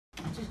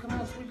Just come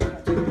on, sweet.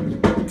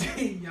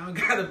 Y'all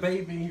got a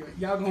baby in here.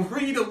 Y'all gonna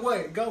read or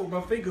what? Go,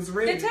 my fingers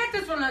ready.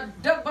 Detectives from the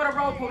Duck Butter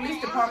Road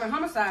Police Department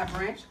Homicide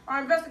Branch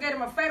are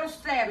investigating a fatal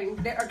stabbing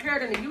that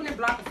occurred in the unit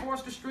block of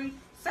Forester Street,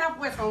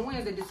 Southwest on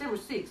Wednesday, December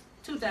 6,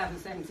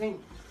 2017.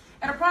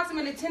 At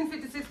approximately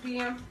 10:56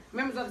 p.m.,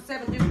 members of the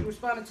 7th District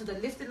responded to the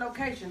listed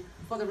location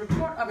for the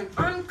report of an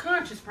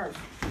unconscious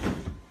person.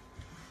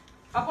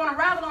 Upon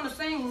arrival on the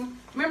scene,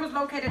 members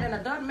located an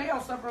adult male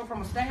suffering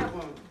from a stab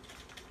wound.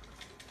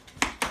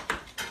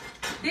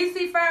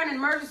 DC Fire and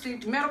Emergency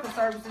Medical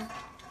Services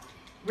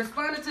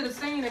responded to the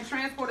scene and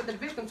transported the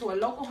victim to a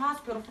local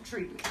hospital for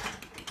treatment.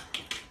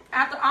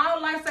 After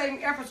all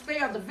life-saving efforts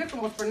failed, the victim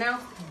was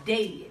pronounced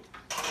dead.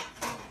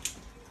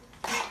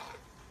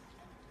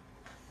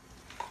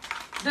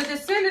 The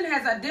descendant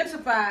has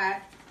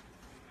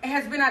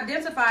been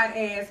identified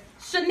as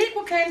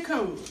Shaniqua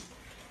Cancun,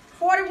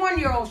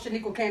 41-year-old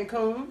Shaniqua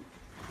Cancun,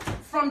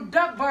 from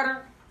Duck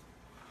Butter